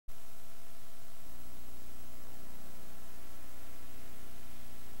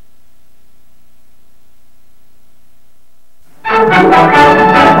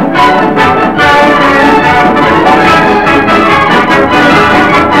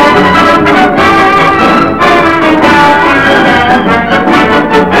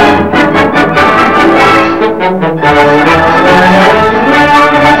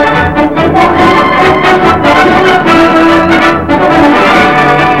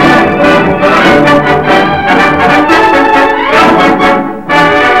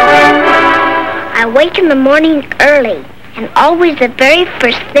Wake in the morning early, and always the very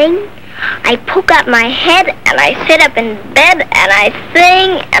first thing, I poke out my head, and I sit up in bed, and I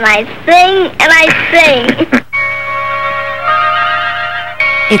sing, and I sing, and I sing.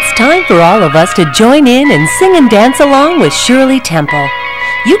 It's time for all of us to join in and sing and dance along with Shirley Temple.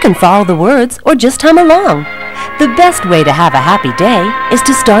 You can follow the words or just hum along. The best way to have a happy day is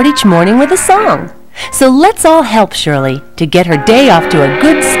to start each morning with a song. So let's all help Shirley to get her day off to a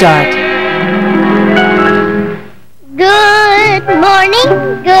good start. Good morning,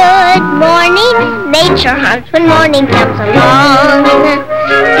 nature hunts when morning comes along.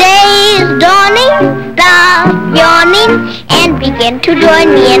 Day is dawning, stop yawning, and begin to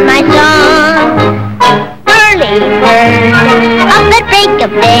join me in my song. Early bird, up at break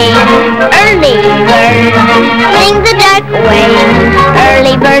of day, early bird, sing the dark away.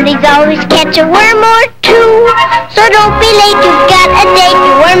 Early birdies always catch a worm or two, so don't be late, you've got a date,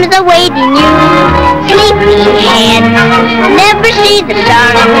 your worm's awaiting you. Sleepyhead, never see the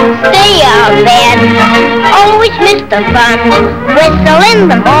sun, stay up bed, always miss the fun. Whistle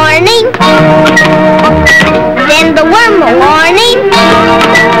in the morning, send the worm a warning.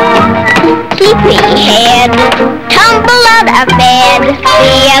 Sleepyhead, tumble out of bed,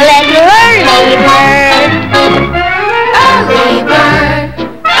 be a little early bird. Early bird,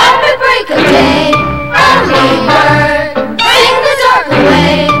 up at break of day, early bird, sing the dark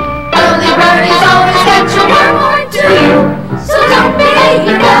away. Early birdies always catch a worm or two, so don't be late,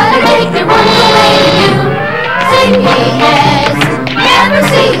 you gotta take your worm away to you. Sleepyheads, never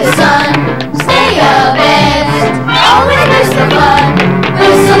see the sun, stay abed, always miss the fun.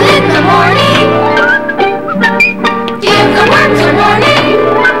 Whistle in the morning, give the worms a warning.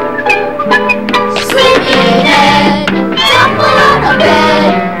 Sleepyhead, tumble out of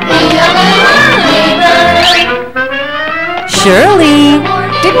bed, be a little early bird. Shirley,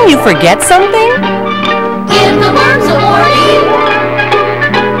 didn't you forget something? Give the worms a warning.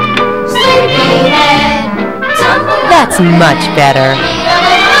 Sleepyhead, tumble out That's of bed, much better. be a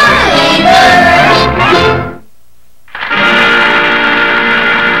little early bird.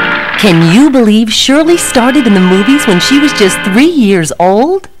 Can you believe Shirley started in the movies when she was just 3 years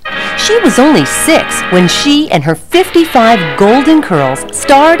old? She was only 6 when she and her 55 golden curls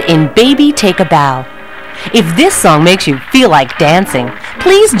starred in Baby Take a Bow. If this song makes you feel like dancing,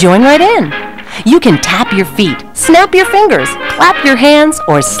 please join right in. You can tap your feet, snap your fingers, clap your hands,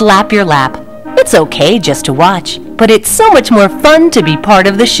 or slap your lap. It's okay just to watch, but it's so much more fun to be part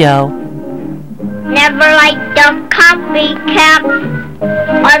of the show. Never liked the copycat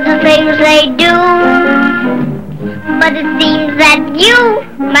or the things they do, but it seems that you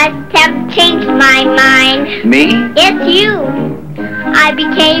must have changed my mind. Me? It's you. I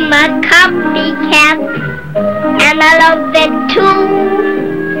became a copycat, and I love it too.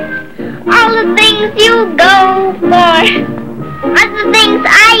 All the things you go for are the things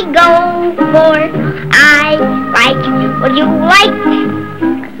I go for. I like what you like,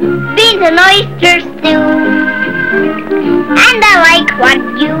 beans and oysters stew. And I like what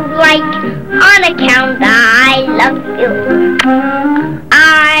you like on account I love you.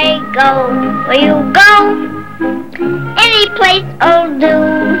 I go where you go, any place will do.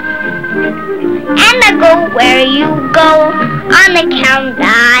 And I go where you go on account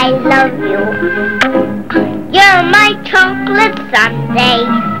I love you. You're my chocolate sundae,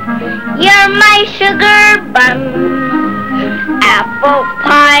 you're my sugar bun, apple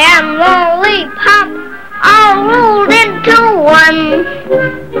pie and lollipop all rolled into one.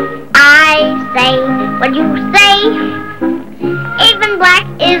 I say what you say, even black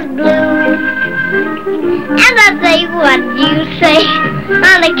is blue. And I say what you say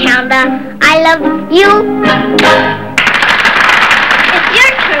on account of I love you. It's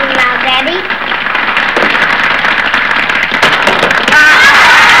your turn now, Daddy.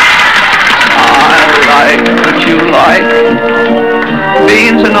 I like that you like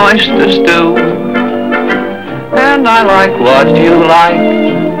beans and oyster stew, and I like what you like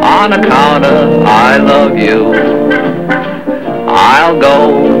on account of I love you. I'll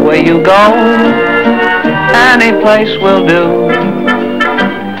go where you go, any place will do,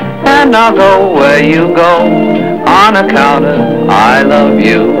 and I'll go where you go on account of I love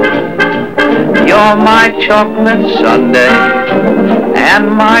you. You're my chocolate sundae and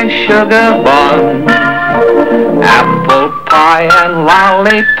my sugar bun. Apple pie and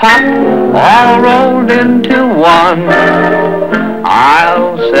lollipop all rolled into one.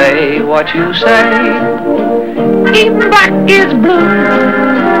 I'll say what you say, even black is blue.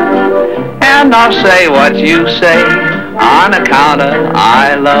 And I'll say what you say on account of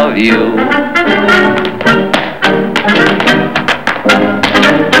I love you.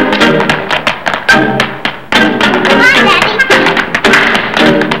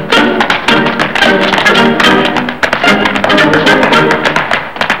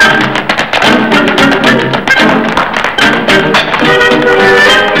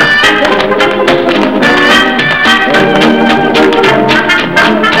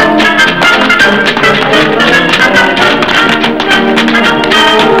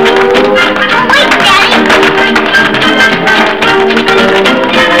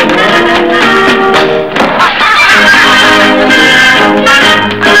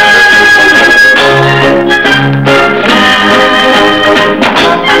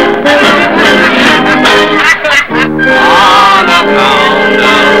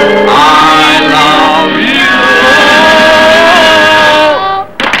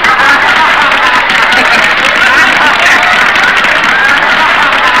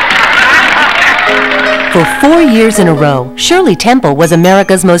 For 4 years in a row, Shirley Temple was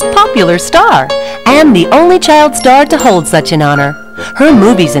America's most popular star and the only child star to hold such an honor. Her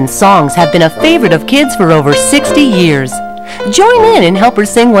movies and songs have been a favorite of kids for over 60 years. Join in and help her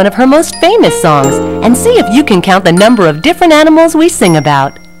sing one of her most famous songs and see if you can count the number of different animals we sing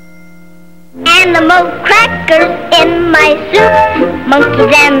about. Animal crackers in my soup,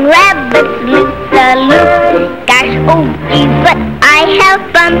 monkeys and rabbits loop-the-loop. Gosh, oh gee, but I have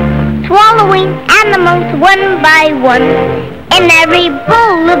fun swallowing animals one by one. In every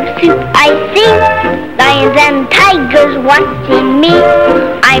bowl of soup I see lions and tigers watching me.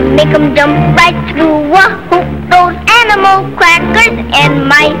 I make 'em jump right through those animal crackers in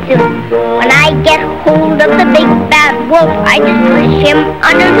my soup. When I get hold of the big bad wolf, I just push him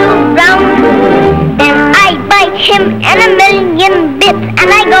under the ground. Then I bite him in a million bits and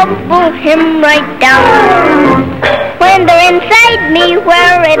I gobble him right down. When they're inside me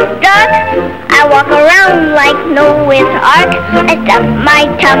where it's dark, I walk around like Noah's Ark. I stuff my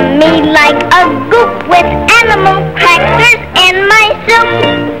tummy like a goop with animal crackers in my soup.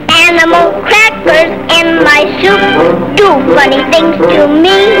 Animal crackers in my soup do funny things to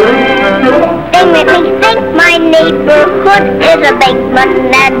me. They make me think my neighborhood is a big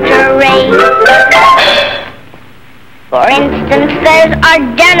menagerie. For instance, there's our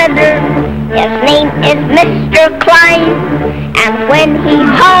janitor. His name is Mr. Klein. And when he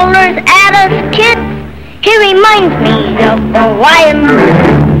hollers at us kids, he reminds me of the lion.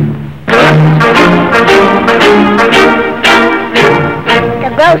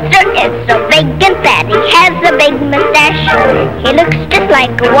 The grocer is so big and fat, he has a big mustache. He looks just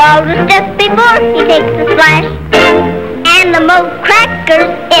like a walrus just before he takes a splash. Animal crackers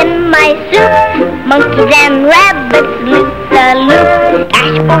in my soup, monkeys and rabbits loop-the-loop.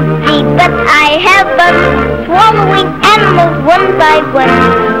 Gosh, oh gee, but I have fun swallowing animals one by one.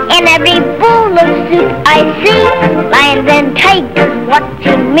 In every bowl of soup I see lions and tigers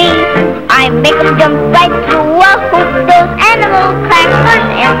watching me. I make 'em jump right through those animal crackers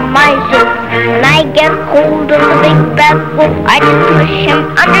in my soup. When I get hold of the big bad wolf, I just push him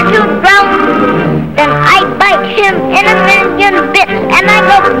under the ground. Then I bite him in a million bits and I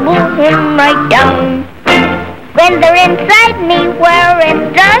gobble him right down. When they're inside me where it's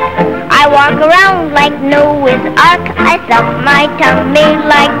dark, I walk around like Noah's Ark. I stuff my tummy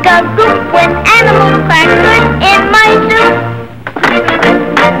like a goop with animal crackers in my soup.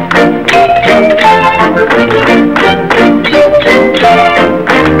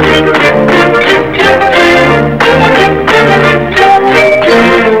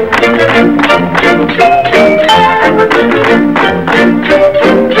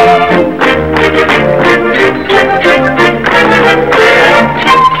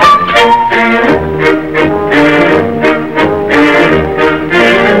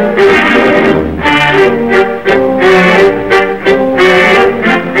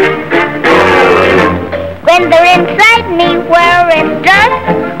 When they're inside me where it's dark,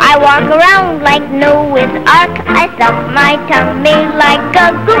 I walk around like Noah's Ark. I stuff my tummy like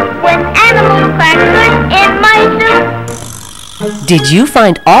a goop with animal crackers in my soup. Did you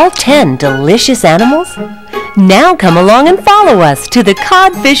find all 10 delicious animals? Now come along and follow us to the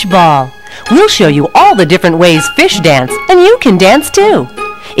Codfish Ball. We'll show you all the different ways fish dance, and you can dance too.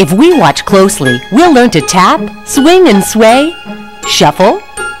 If we watch closely, we'll learn to tap, swing and sway, shuffle,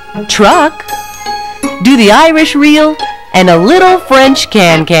 truck, do the Irish reel, and a little French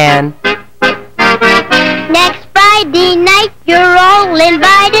can-can. Next Friday night, you're all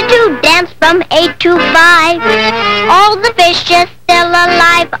invited to dance from 8 to 5. All the fishes still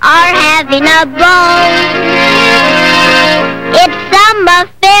alive are having a ball. It's some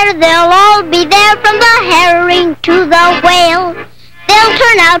affair, they'll all be there from the herring to the whale. They'll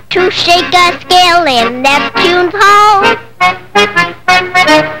turn out to shake a scale in Neptune's hall.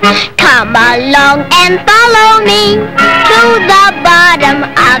 Come along and follow me to the bottom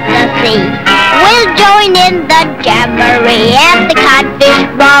of the sea. We'll join in the jamboree at the codfish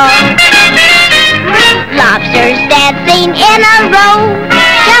ball. Lobsters dancing in a row,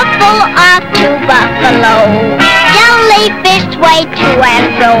 shuffle off to Buffalo. Jellyfish sway to and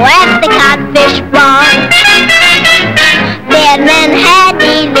fro at the codfish ball. Then when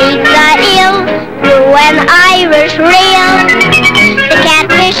Heidi leads the eel through an Irish reel, the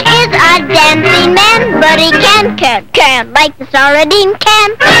catfish is a dancing man, but he can't like the sardine can.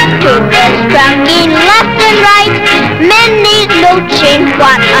 Tubers trucking left and right, Minnie's mooching,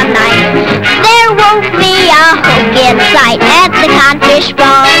 what a night. There won't be a hook in sight at the codfish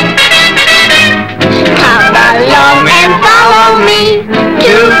ball. Come along and follow me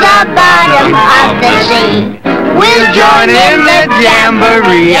to the bottom of the sea. We'll join in the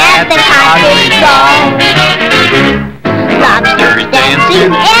jamboree at the codfish ball. Lobsters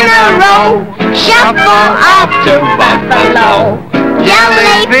dancing in a row, shuffle off to Buffalo.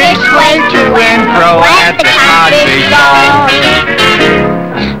 Jellyfish sway to and fro at the codfish ball.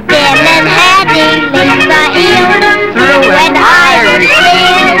 Then and Heidi leads the eel through an Irish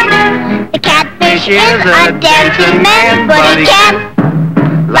reel. The catfish is a dancing man, but he can't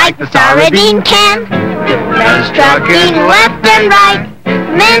like the sardine can. Tubers trucking left and right,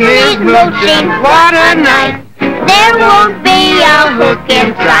 Minnie's mooching, what a night. There won't be a hook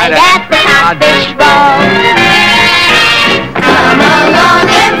in sight at the codfish ball. Come along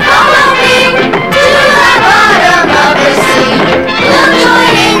and follow me to the bottom of the sea. We'll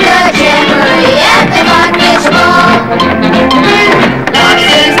join in the jamboree at the codfish ball.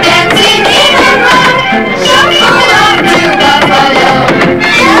 Lobsters dancing in a row, shuffle off to Buffalo.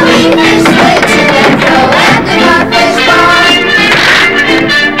 Jellyfish sway to and fro at the codfish ball.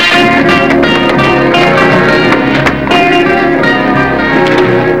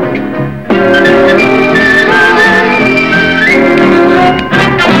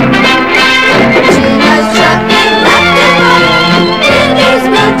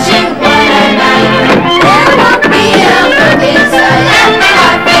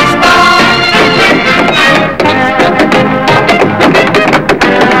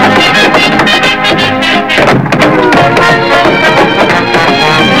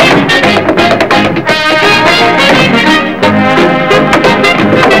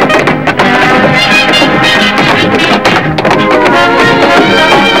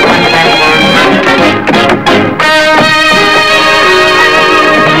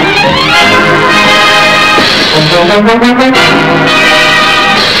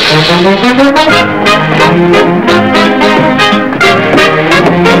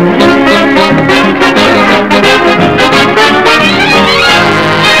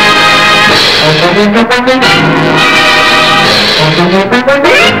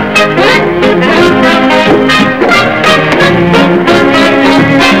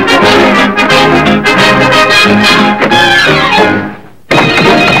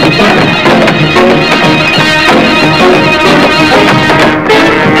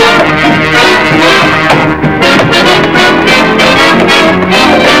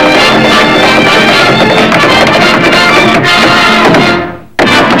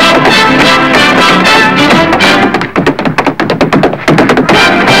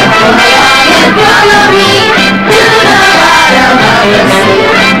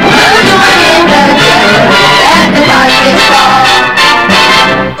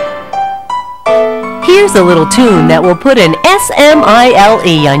 Here's a little tune that will put an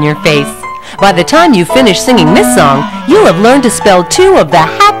S-M-I-L-E on your face. By the time you finish singing this song, you'll have learned to spell 2 of the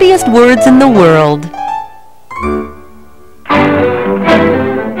happiest words in the world.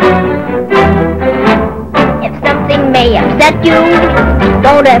 If something may upset you,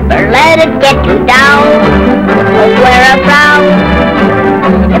 don't ever let it get you down. Don't wear a frown.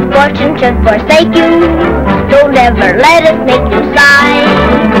 If fortune should forsake you, don't ever let it make you sigh.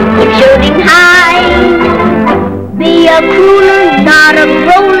 Keep shooting high. Be a cooler, not a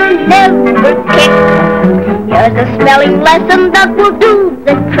roller, never kick. Here's a spelling lesson that will do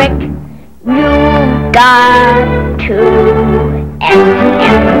the trick. You got to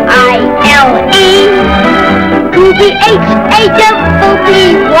S-M-I-L-E to the H-A-double-B-Y.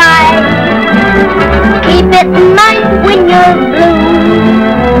 tonight when you're blue.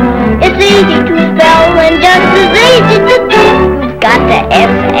 It's easy to spell and just as easy to do. You've got the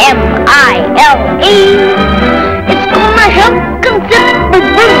S-M-I-L-E. It's gonna help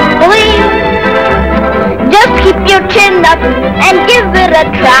considerably. Just keep your chin up and give it a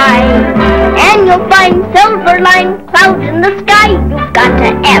try, and you'll find silver line clouds in the sky. You've got to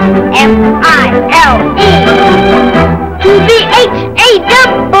S-M-I-L-E to the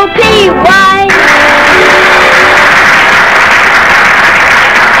H-A-double-T-Y.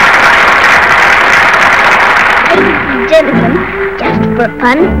 Ladies and gentlemen, just for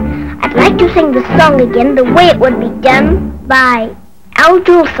fun, I'd like to sing the song again the way it would be done by Al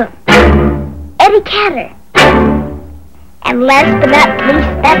Jolson, Eddie Cantor, and last but not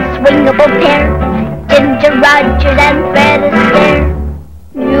least, that swingable pair, Ginger Rogers and Fred Astaire.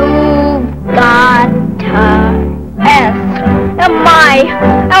 You've got S-M-I-L-E.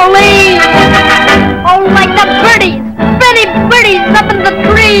 Oh, like the birdies, pretty birdies up in the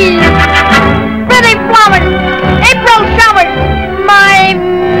trees, pretty flowers, April showers, my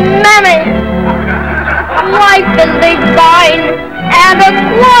mammy. Life is divine and a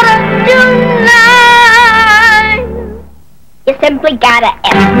quarter to 9. You simply gotta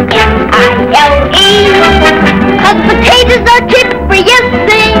S-M-I-L-E, 'cause potatoes are cheap for you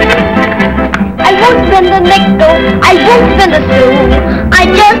see. I won't spend a nickel, I won't spend a sou. I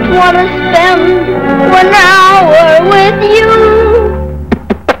just wanna spend 1 hour with you.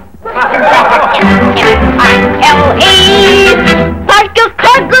 S-M-I-L-E, park your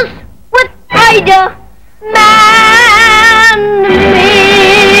carcass with Ida, man me.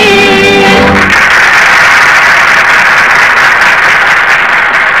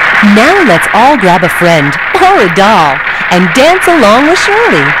 Now let's all grab a friend or a doll and dance along with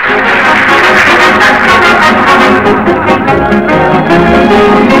Shirley.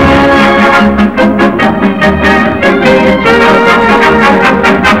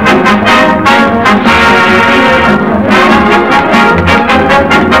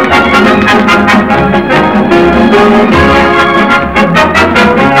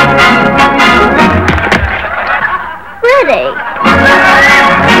 Pretty.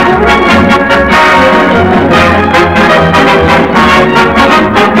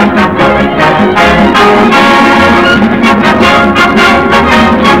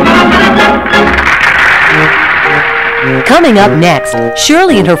 Coming up next,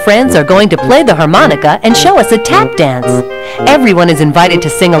 Shirley and her friends are going to play the harmonica and show us a tap dance. Everyone is invited to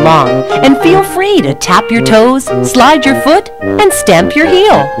sing along, and feel free to tap your toes, slide your foot, and stamp your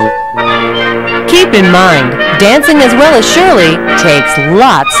heel. Keep in mind, dancing as well as Shirley takes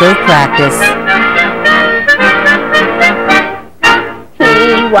lots of practice.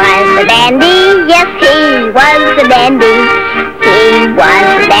 He was a dandy, yes he was a dandy. He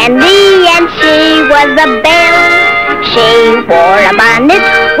was a dandy and she was a belle. She wore a bonnet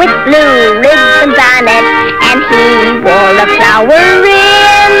with blue ribbons on it, and he wore a flower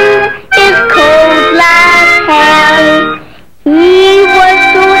in his coat like hell. He was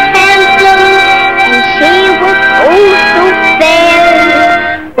so handsome and she was oh so fair.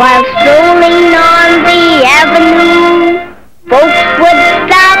 While strolling on the avenue, folks would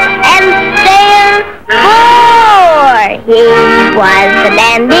stop and stare. For he was a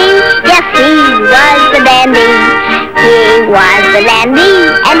dandy, yes he was a dandy. He was a dandy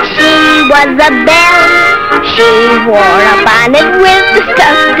and she was a belle. She wore a bonnet with a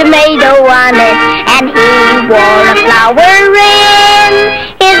stuffed tomato on it, and he wore a flower in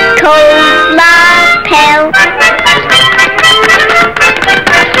his coat lapel.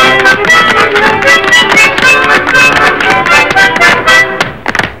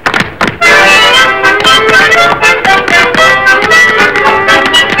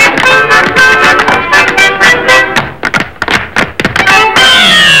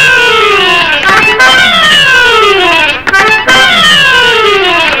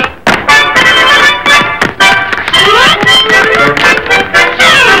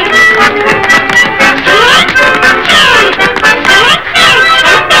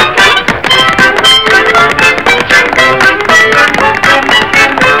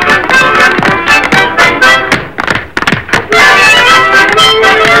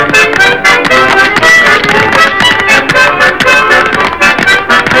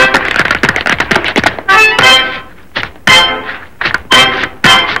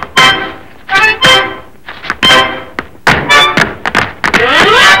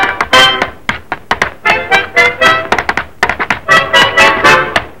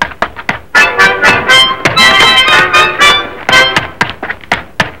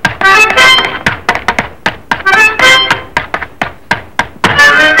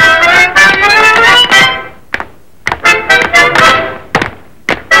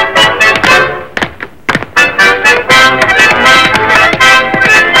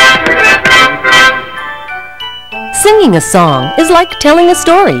 Singing a song is like telling a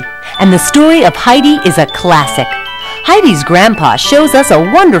story, and the story of Heidi is a classic. Heidi's grandpa shows us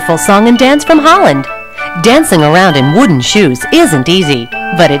a wonderful song and dance from Holland. Dancing around in wooden shoes isn't easy,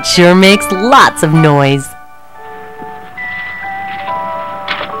 but it sure makes lots of noise.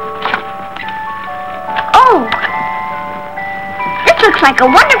 Oh! This looks like a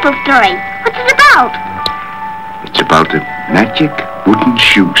wonderful story. What's it about? It's about the magic wooden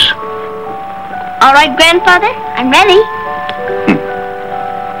shoes. All right, Grandfather, I'm ready.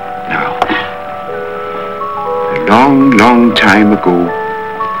 Now, a long, long time ago,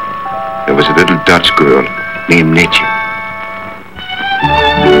 there was a little Dutch girl named Netje.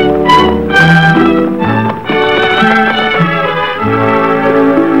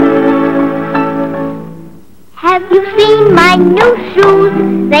 Have you seen my new shoes?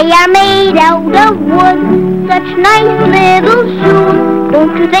 They are made out of wood. Such nice little shoes.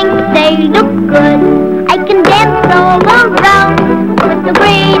 Don't you think they look good? I can dance all around with the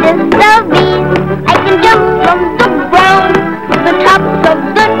greatest of ease. I can jump from the ground to the tops of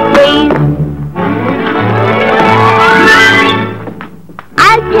the trees.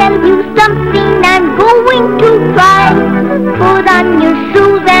 I'll tell you something I'm going to try. Put on your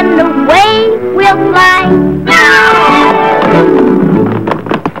shoes and away we'll fly.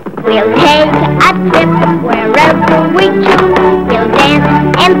 We'll take a trip wherever we choose. We'll dance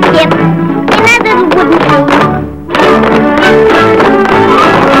and skip in our little wooden shoes.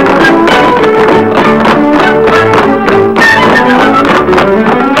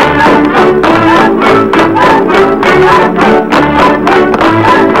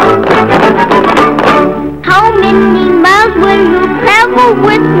 How many miles will you travel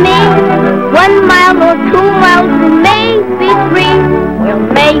with me? 1 mile or 2 miles, maybe 3. We'll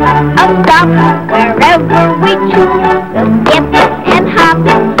make a stop wherever we choose. We'll skip and hop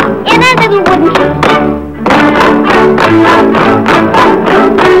in our little wooden shoes.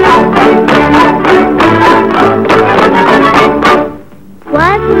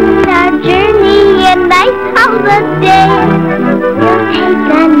 Wasn't our journey a nice holiday? We'll take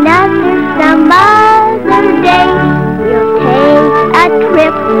some other day. We'll take a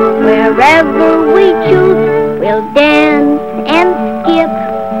trip wherever we choose. We'll dance and skip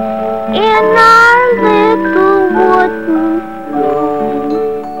in our little wooden shoes.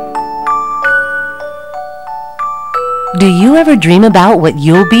 Do you ever dream about what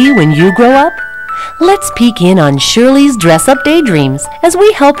you'll be when you grow up? Let's peek in on Shirley's dress-up daydreams as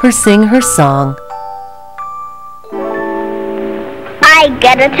we help her sing her song. I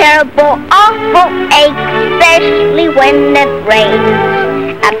get a terrible, awful ache, especially when it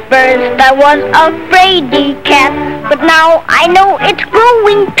rains. At first I was afraid-y cat, but now I know it's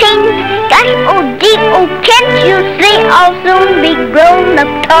growing pains. Gosh, oh gee, oh can't you see I'll soon be grown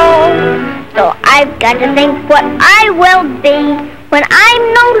up tall? So I've got to think what I will be when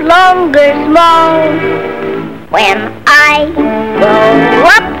I'm no longer small. When I grow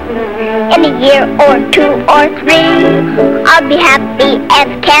up in a year or 2 or 3, I'll be happy as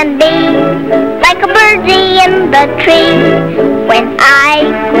can be, like a birdie in the tree. When I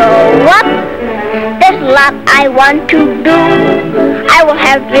grow up, there's a lot I want to do. I will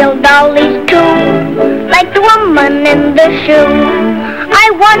have real dollies too, like the woman in the shoe. I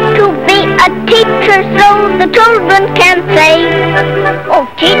want to be a teacher so the children can say, oh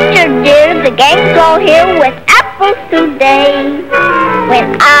teacher dear, the gang's all here with apples today.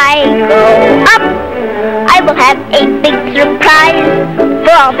 When I grow up, I will have a big surprise,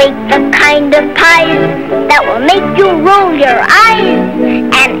 for I'll bake the kind of pies that will make you roll your eyes.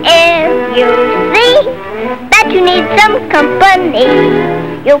 And if you see that you need some company,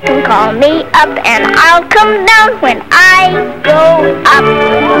 you can call me up and I'll come down when I grow up.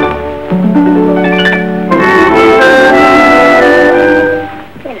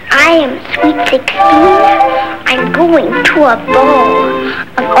 When I am sweet 16, I'm going to a ball.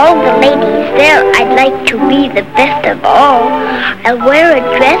 Of all the ladies there, I'd like to be the best of all. I'll wear a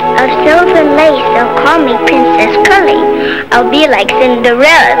dress of silver lace, they'll call me Princess Curly. I'll be like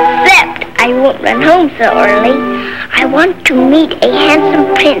Cinderella, except I won't run home so early. I want to meet a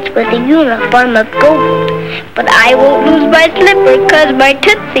handsome prince with a uniform of gold, but I won't lose my slipper 'cause my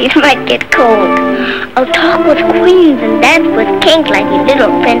tootsies might get cold. I'll talk with queens and dance with kings like a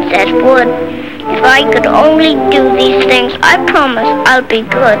little princess would. If I could only do these things, I promise I'll be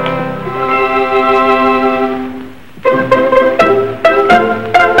good.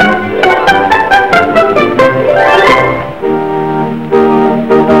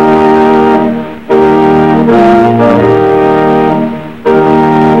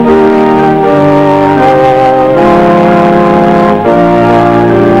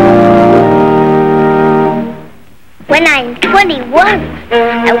 when I'm 21,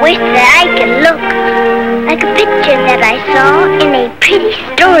 I wish that I could look like a picture that I saw in a pretty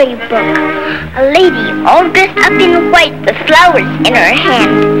storybook. A lady all dressed up in white with flowers in her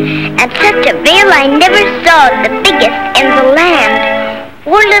hand, and such a veil I never saw, the biggest in the land.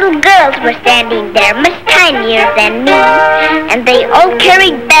 4 little girls were standing there, much tinier than me, and they all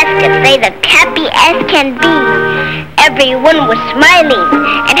carried baskets, they looked happy as can be. Everyone was smiling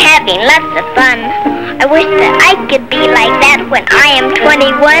and having lots of fun. I wish that I could be like that when I am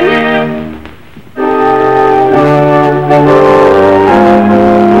 21.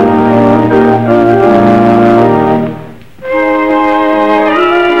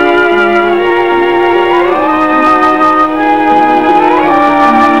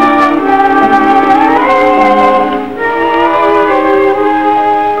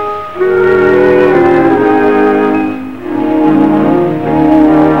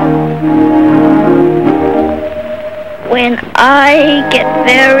 When I get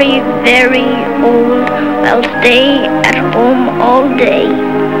very, very old, I'll stay at home all day.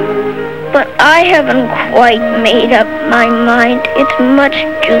 But I haven't quite made up my mind. It's much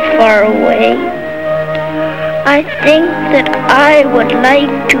too far away. I think that I would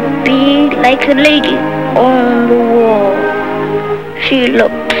like to be like the lady on the wall. She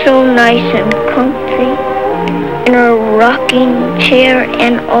looked so nice and comfy in her rocking chair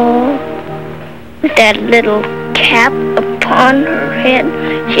and all, with that little cap upon her head.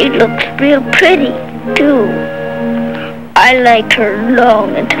 She looks real pretty, too. I like her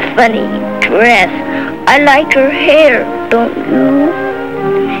long and funny dress. I like her hair, don't you?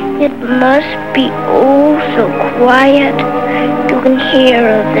 It must be oh so quiet. You can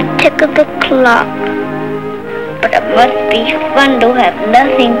hear the tick of the clock. But it must be fun to have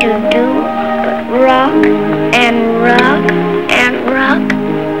nothing to do but rock and rock and rock.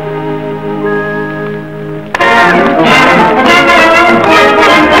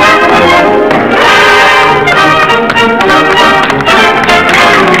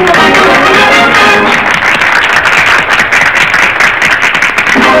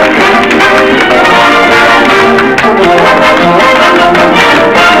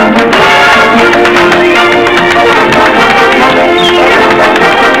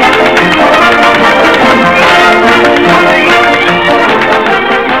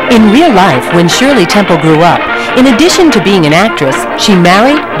 In real life, when Shirley Temple grew up, in addition to being an actress, she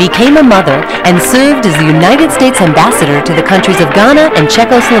married, became a mother, and served as the United States ambassador to the countries of Ghana and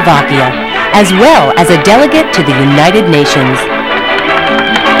Czechoslovakia, as well as a delegate to the United Nations.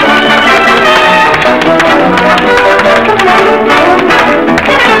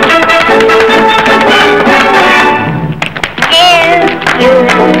 If you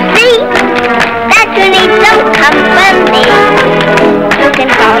see that you need some company, you can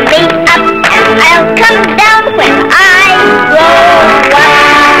call me up and I'll come down when I grow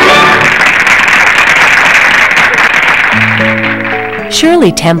up.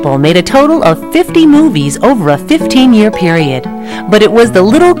 Shirley Temple made a total of 50 movies over a 15-year period, but it was the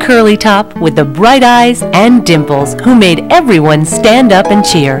little curly top with the bright eyes and dimples who made everyone stand up and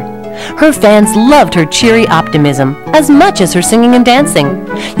cheer. Her fans loved her cheery optimism as much as her singing and dancing.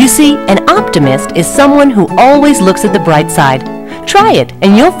 You see, an optimist is someone who always looks at the bright side. Try it,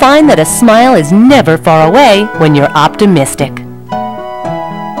 and you'll find that a smile is never far away when you're optimistic.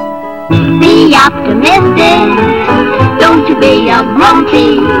 Be optimistic, don't you be a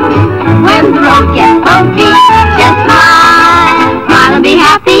grumpy. When the road gets bumpy, just smile, smile and be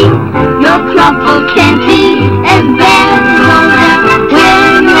happy. Your trouble can't be as bad as all that.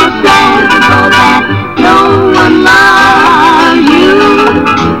 When you're sad, so that no one loves you.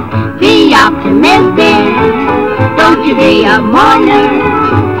 Be optimistic, don't you be a mourner.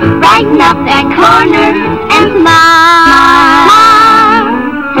 Brighten up that corner and smile.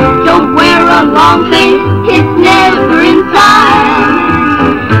 Don't wear a long face, it's never inside.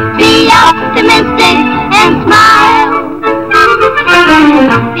 Be optimistic and smile.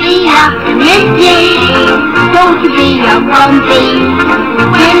 Be optimistic, don't you be a grumpy.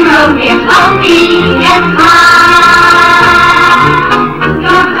 When the road gets bumpy, just smile.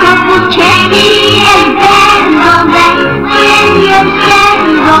 Your troubles can't be as bad as all that. When you're sad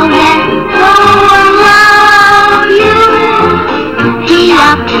and all that, no one loves you. Be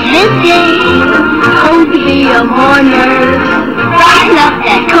optimistic, don't be a mourner. Brighten up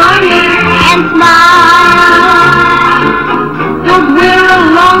that corner and smile. Don't wear a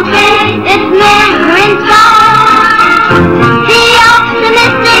long face, it's never inside. Be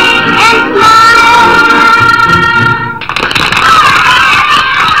optimistic and smile.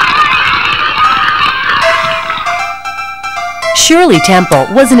 Shirley Temple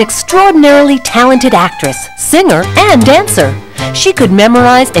was an extraordinarily talented actress, singer, and dancer. She could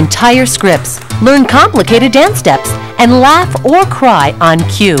memorize entire scripts, learn complicated dance steps, and laugh or cry on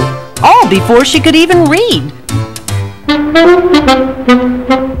cue, all before she could even read.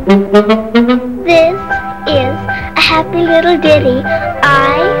 This is a happy little ditty.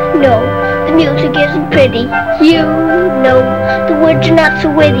 I know the music isn't pretty. You know the words are not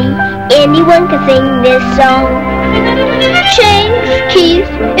so witty. Anyone can sing this song. Change keys,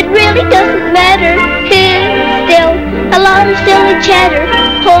 it really doesn't matter. Here's still a lot of silly chatter.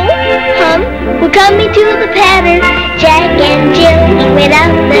 Ho, hum, we're coming to the patter. Jack and Jill went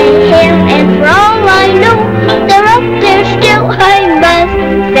up the hill, and for all I know, they're up there still. I must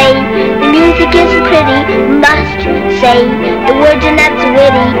say, the music isn't pretty. Must say, the words are not so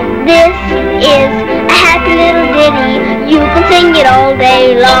witty. This is a happy little ditty. You can sing it all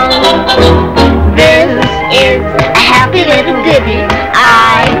day long. This is a happy little ditty.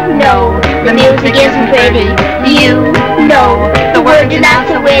 I know the music isn't pretty. You know the words are not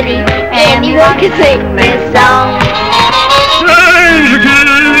so witty. Anyone can sing this song. Change the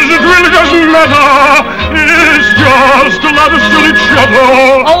keys, it really doesn't matter. It's just a lot of silly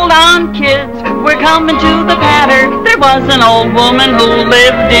chatter. Hold on, kids, we're coming to the patter. There was an old woman who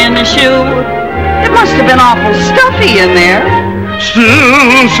lived in a shoe. It must have been awful stuffy in there.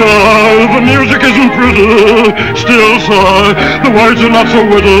 Still sigh, the music isn't pretty. Still sigh, the words are not so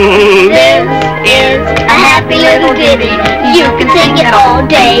witty. This is a happy little ditty. You can sing it all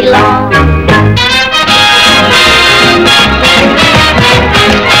day long.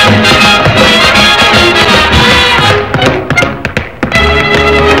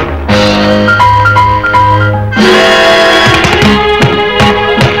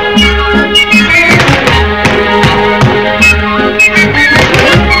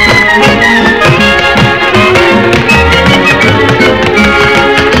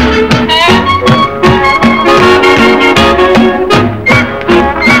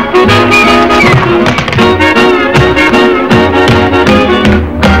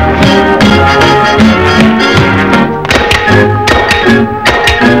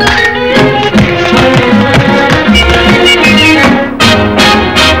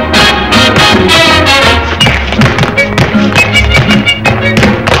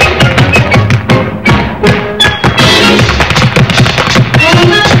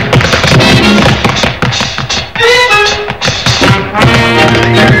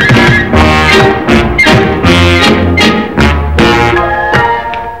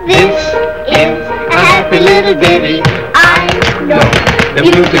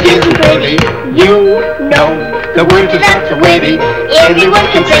 The words are not so witty. Anyone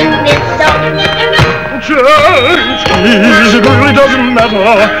can sing this song. Change keys, it really doesn't matter.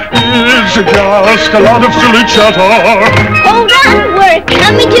 It's just a lot of silly chatter. Hold on, we're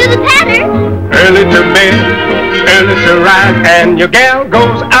coming to the patter. Early to bed, early to rise, and your gal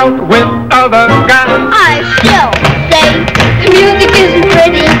goes out with other guys. I still say the music isn't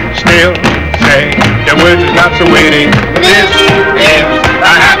pretty. Still say the words are not so witty. This is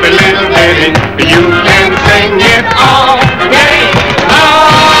a happy little ditty. You can sing it all day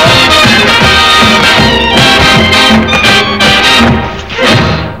long.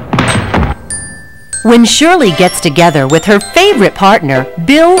 When Shirley gets together with her favorite partner,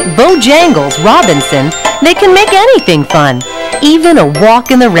 Bill Bojangles Robinson, they can make anything fun, even a walk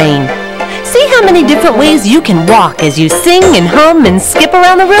in the rain. See how many different ways you can walk as you sing and hum and skip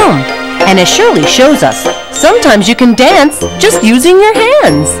around the room. And as Shirley shows us, sometimes you can dance just using your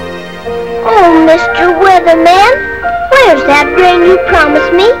hands. Oh, Mr. Weatherman, where's that rain you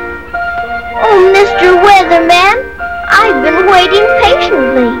promised me? Oh, Mr. Weatherman, I've been waiting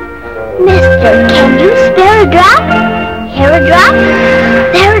patiently. Mister, can you spare a drop? Here a drop?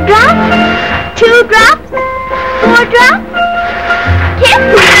 There a drop? 2 drops? 4 drops?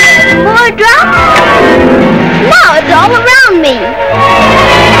 10 more drops? Now it's all around me.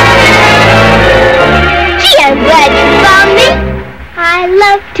 Gee, I'm glad you found me. I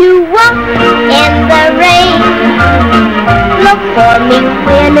love to walk in the rain. Look for me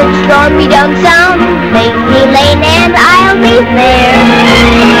when it's stormy down Sound Lazy Lane, and I'll be there.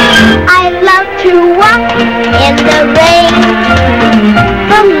 I love to walk in the rain.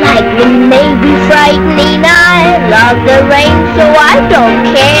 The lightning may be frightening. I love the rain, so I don't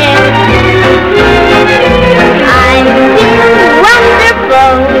care. I feel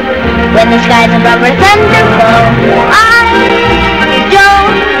wonderful when the skies above are thunderful. I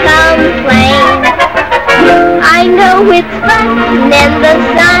don't complain. I know it's fun in the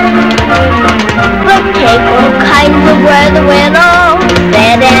sun, but take all kinds of weather when all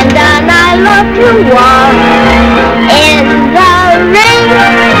said and done. I love to walk in the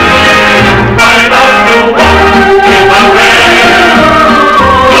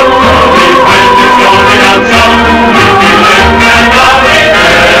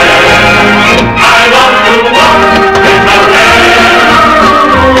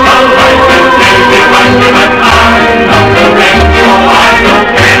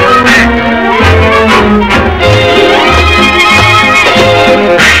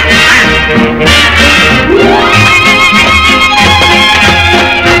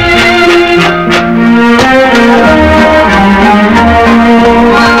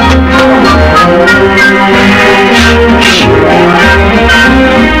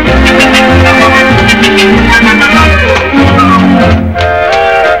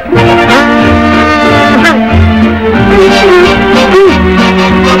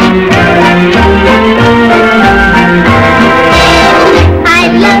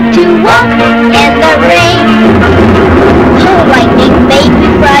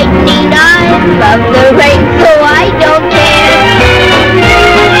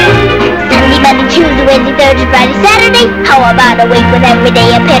every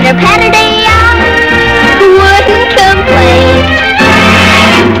day a pitter-patter day, I wouldn't complain.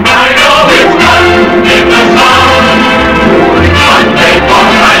 I know it's not in the sun. Monday for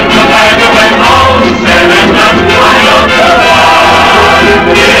time to find a way home. Said and done, I love the one.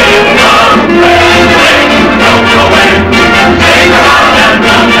 Give them rain, don't go away. Sing around and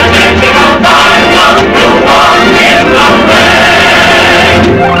round the day because I want to walk in the rain.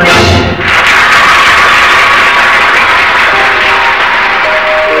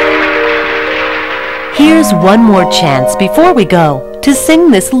 Here's one more chance before we go to sing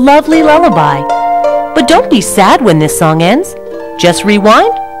this lovely lullaby. But don't be sad when this song ends. Just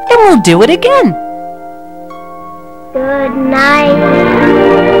rewind and we'll do it again. Good night,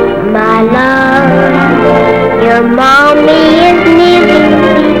 my love. Your mommy is kneeling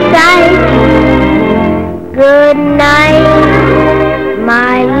beside you. Good night,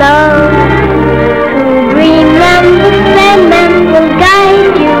 my love. To remember them and will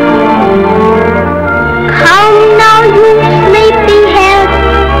guide you. Come now, you sleepy head.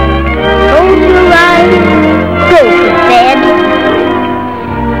 Close your eyes, go to bed.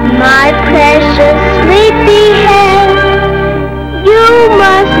 My precious sleepy head, you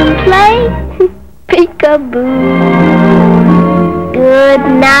mustn't play peekaboo. Good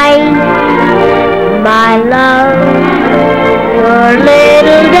night, my love. Your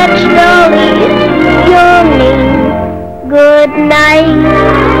little Dutch dolly is yawning. Good night,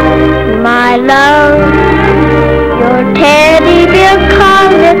 my love. Your teddy bear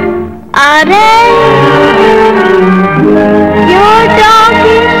called it a day.